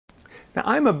Now,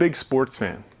 I'm a big sports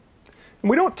fan, and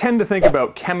we don't tend to think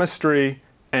about chemistry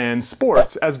and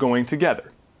sports as going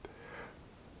together.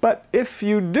 But if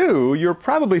you do, you're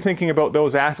probably thinking about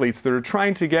those athletes that are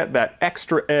trying to get that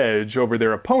extra edge over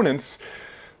their opponents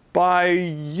by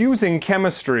using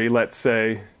chemistry, let's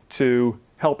say, to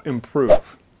help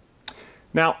improve.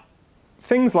 Now,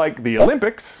 things like the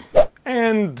Olympics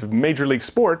and Major League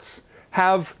Sports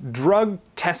have drug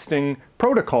testing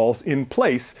protocols in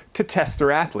place to test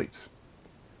their athletes.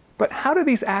 But how do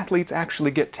these athletes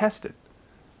actually get tested?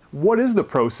 What is the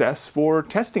process for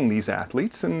testing these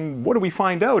athletes, and what do we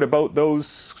find out about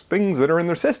those things that are in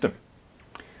their system?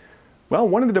 Well,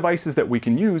 one of the devices that we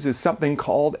can use is something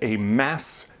called a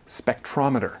mass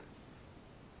spectrometer.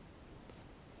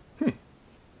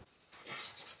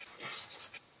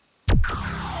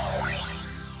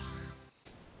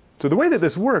 So the way that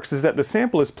this works is that the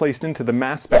sample is placed into the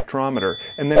mass spectrometer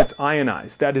and then it's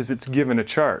ionized. That is, it's given a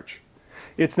charge.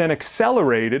 It's then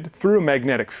accelerated through a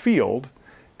magnetic field,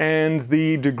 and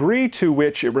the degree to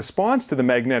which it responds to the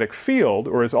magnetic field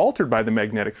or is altered by the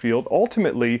magnetic field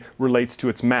ultimately relates to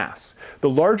its mass. The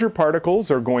larger particles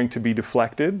are going to be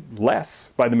deflected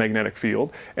less by the magnetic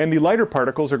field, and the lighter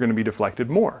particles are going to be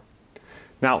deflected more.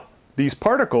 Now, these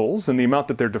particles and the amount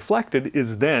that they're deflected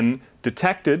is then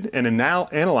detected and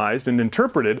analyzed and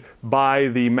interpreted by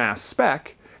the mass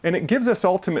spec, and it gives us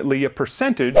ultimately a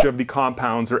percentage of the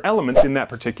compounds or elements in that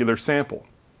particular sample.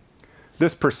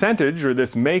 This percentage, or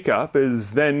this makeup,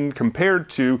 is then compared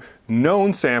to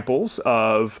known samples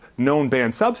of known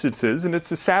banned substances, and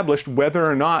it's established whether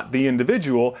or not the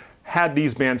individual had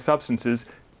these banned substances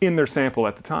in their sample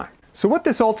at the time. So what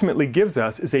this ultimately gives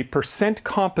us is a percent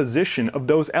composition of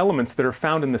those elements that are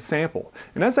found in the sample.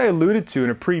 And as I alluded to in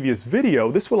a previous video,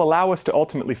 this will allow us to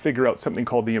ultimately figure out something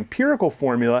called the empirical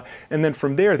formula, and then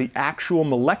from there the actual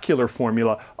molecular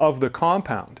formula of the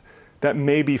compound that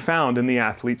may be found in the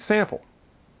athlete's sample.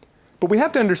 But we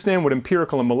have to understand what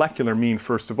empirical and molecular mean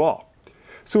first of all.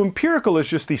 So empirical is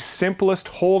just the simplest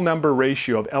whole number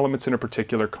ratio of elements in a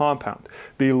particular compound,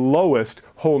 the lowest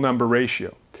whole number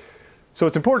ratio. So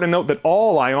it's important to note that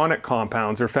all ionic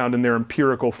compounds are found in their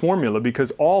empirical formula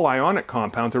because all ionic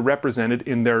compounds are represented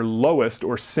in their lowest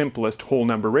or simplest whole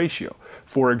number ratio.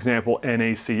 For example,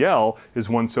 NaCl is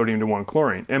 1 sodium to 1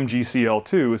 chlorine,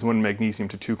 MgCl2 is 1 magnesium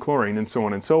to 2 chlorine, and so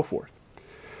on and so forth.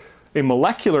 A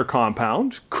molecular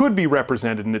compound could be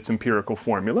represented in its empirical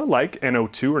formula, like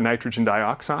NO2 or nitrogen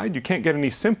dioxide. You can't get any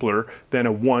simpler than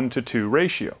a 1:2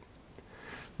 ratio.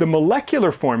 The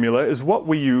molecular formula is what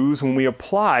we use when we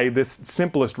apply this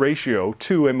simplest ratio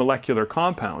to a molecular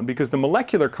compound, because the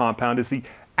molecular compound is the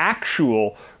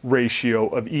actual ratio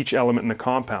of each element in the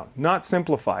compound, not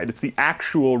simplified. It's the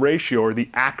actual ratio or the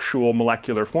actual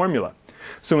molecular formula.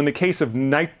 So in the case of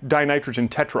dinitrogen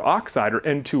tetraoxide, or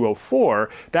N2O4,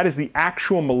 that is the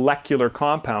actual molecular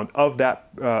compound of that,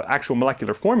 actual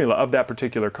molecular formula of that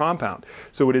particular compound.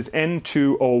 So it is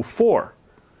N2O4.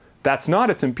 That's not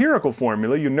its empirical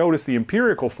formula. You notice the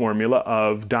empirical formula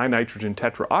of dinitrogen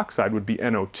tetraoxide would be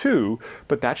NO2,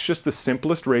 but that's just the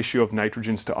simplest ratio of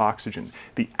nitrogens to oxygen.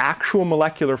 The actual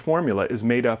molecular formula is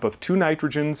made up of 2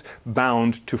 nitrogens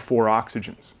bound to 4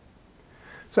 oxygens.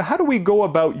 So how do we go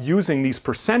about using these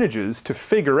percentages to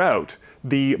figure out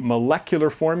the molecular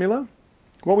formula?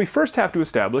 Well, we first have to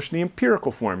establish the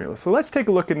empirical formula. So let's take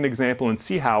a look at an example and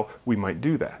see how we might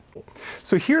do that.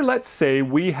 So here, let's say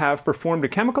we have performed a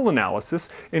chemical analysis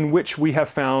in which we have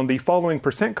found the following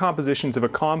percent compositions of a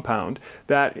compound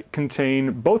that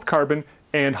contain both carbon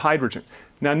and hydrogen.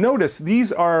 Now notice,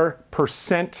 these are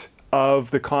percent of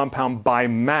the compound by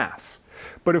mass.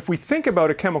 But if we think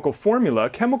about a chemical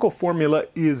formula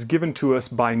is given to us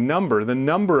by number, the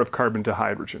number of carbon to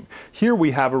hydrogen. Here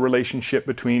we have a relationship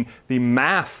between the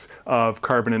mass of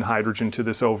carbon and hydrogen to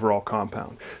this overall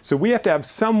compound. So we have to have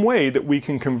some way that we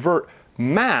can convert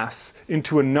mass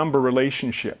into a number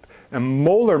relationship. And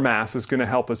molar mass is going to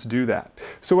help us do that.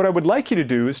 So what I would like you to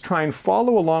do is try and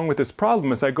follow along with this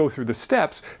problem as I go through the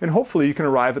steps, and hopefully you can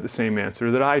arrive at the same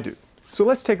answer that I do. So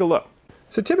let's take a look.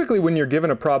 So typically when you're given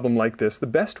a problem like this, the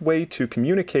best way to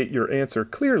communicate your answer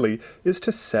clearly is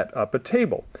to set up a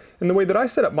table. And the way that I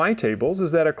set up my tables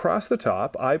is that across the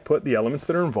top I put the elements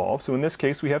that are involved. So in this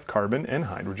case we have carbon and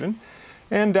hydrogen.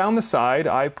 And down the side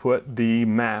I put the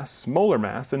mass, molar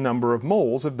mass, and number of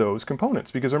moles of those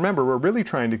components. Because remember, we're really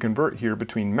trying to convert here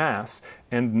between mass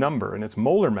and number. And it's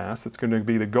molar mass that's going to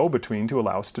be the go-between to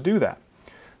allow us to do that.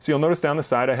 So you'll notice down the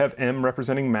side I have M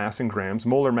representing mass in grams,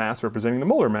 molar mass representing the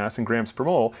molar mass in grams per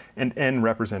mole, and N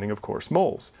representing, of course,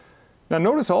 moles. Now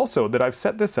notice also that I've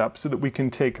set this up so that we can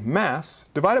take mass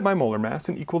divided by molar mass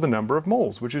and equal the number of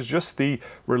moles, which is just the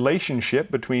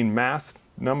relationship between mass,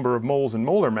 number of moles, and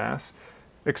molar mass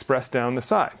expressed down the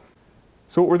side.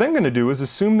 So what we're then going to do is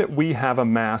assume that we have a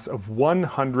mass of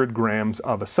 100 grams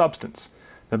of a substance.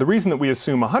 Now the reason that we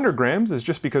assume 100 grams is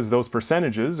just because those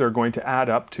percentages are going to add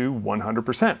up to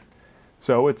 100%.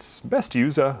 So it's best to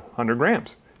use 100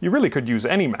 grams. You really could use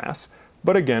any mass,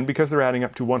 but again, because they're adding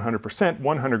up to 100%,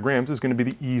 100 grams is going to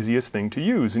be the easiest thing to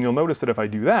use. And you'll notice that if I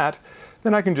do that,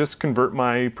 then I can just convert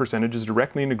my percentages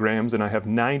directly into grams, and I have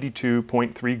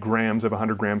 92.3 grams of a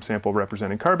 100 gram sample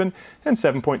representing carbon and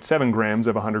 7.7 grams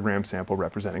of a 100 gram sample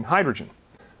representing hydrogen.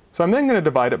 So I'm then going to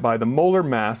divide it by the molar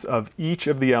mass of each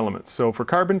of the elements. So for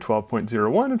carbon,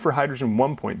 12.01, and for hydrogen,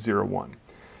 1.01.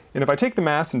 And if I take the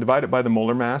mass and divide it by the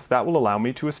molar mass, that will allow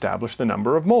me to establish the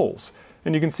number of moles.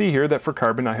 And you can see here that for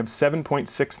carbon I have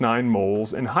 7.69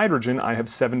 moles, and hydrogen I have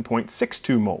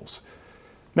 7.62 moles.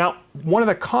 Now, one of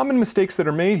the common mistakes that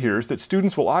are made here is that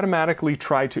students will automatically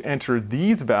try to enter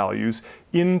these values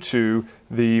into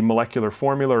the molecular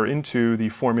formula or into the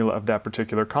formula of that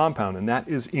particular compound, and that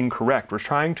is incorrect. We're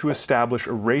trying to establish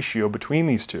a ratio between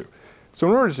these two. So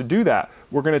in order to do that,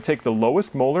 we're going to take the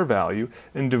lowest molar value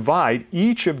and divide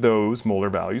each of those molar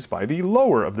values by the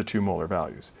lower of the two molar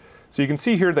values. So you can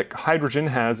see here that hydrogen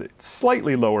has a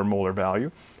slightly lower molar value,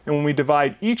 and when we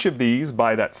divide each of these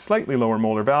by that slightly lower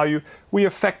molar value, we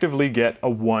effectively get a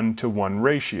 1-to-1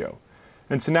 ratio.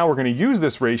 And so now we're going to use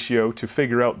this ratio to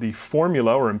figure out the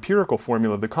formula or empirical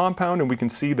formula of the compound, and we can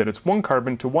see that it's 1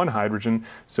 carbon to 1 hydrogen,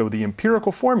 so the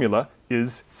empirical formula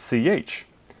is CH.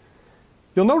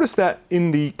 You'll notice that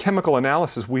in the chemical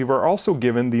analysis we were also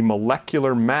given the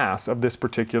molecular mass of this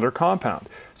particular compound.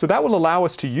 So that will allow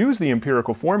us to use the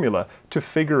empirical formula to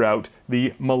figure out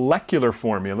the molecular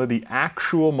formula, the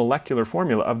actual molecular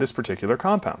formula of this particular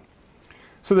compound.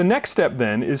 So the next step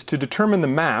then is to determine the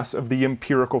mass of the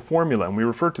empirical formula, and we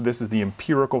refer to this as the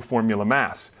empirical formula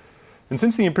mass. And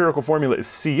since the empirical formula is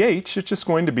CH, it's just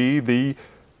going to be the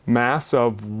mass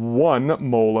of 1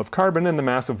 mole of carbon and the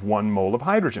mass of 1 mole of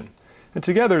hydrogen. And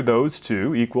together those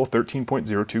two equal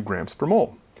 13.02 grams per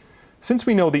mole. Since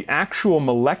we know the actual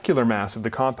molecular mass of the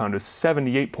compound is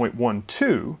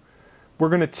 78.12, we're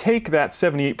going to take that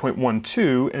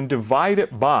 78.12 and divide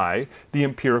it by the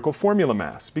empirical formula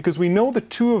mass, because we know the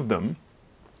two of them,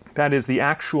 that is the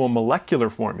actual molecular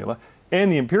formula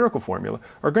and the empirical formula,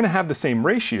 are going to have the same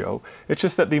ratio. It's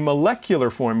just that the molecular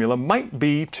formula might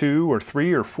be 2 or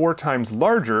 3 or 4 times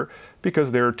larger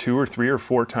because there are 2 or 3 or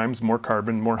 4 times more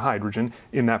carbon, more hydrogen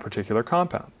in that particular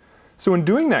compound. So in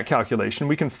doing that calculation,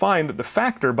 we can find that the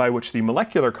factor by which the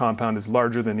molecular compound is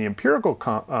larger than the empirical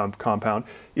compound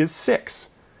is 6.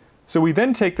 So we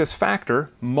then take this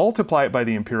factor, multiply it by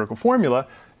the empirical formula,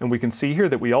 and we can see here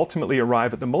that we ultimately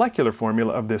arrive at the molecular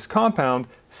formula of this compound,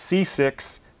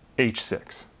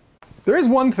 C6H6. There is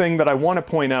one thing that I want to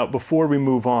point out before we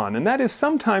move on, and that is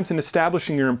sometimes in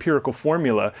establishing your empirical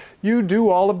formula, you do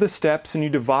all of the steps and you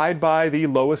divide by the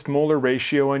lowest molar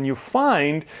ratio, and you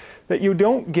find that you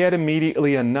don't get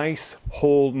immediately a nice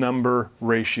whole number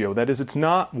ratio. That is, it's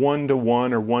not 1 to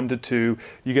 1 or 1 to 2.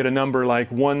 You get a number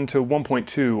like 1 to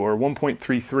 1.2 or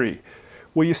 1.33.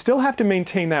 Well, you still have to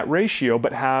maintain that ratio,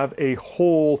 but have a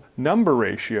whole number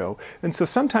ratio. And so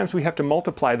sometimes we have to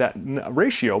multiply that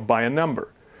ratio by a number.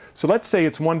 So let's say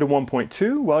it's 1 to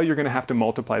 1.2. Well, you're going to have to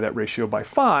multiply that ratio by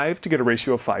 5 to get a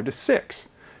ratio of 5 to 6.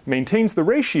 Maintains the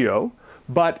ratio,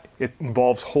 but it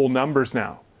involves whole numbers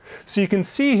now. So you can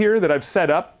see here that I've set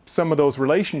up some of those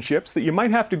relationships that you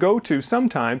might have to go to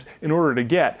sometimes in order to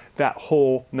get that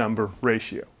whole number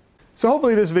ratio. So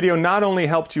hopefully this video not only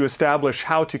helped you establish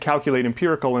how to calculate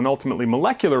empirical and ultimately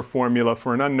molecular formula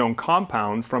for an unknown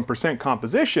compound from percent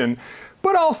composition,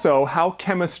 but also how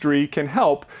chemistry can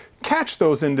help catch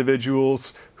those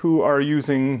individuals who are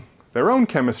using their own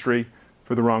chemistry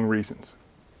for the wrong reasons.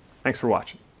 Thanks for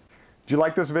watching. Did you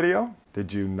like this video?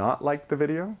 Did you not like the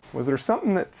video? Was there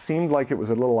something that seemed like it was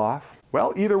a little off?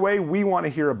 Well, either way, we want to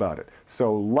hear about it.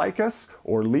 So like us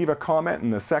or leave a comment in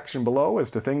the section below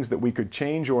as to things that we could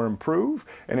change or improve.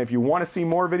 And if you want to see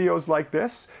more videos like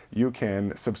this, you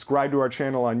can subscribe to our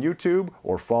channel on YouTube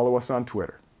or follow us on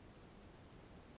Twitter.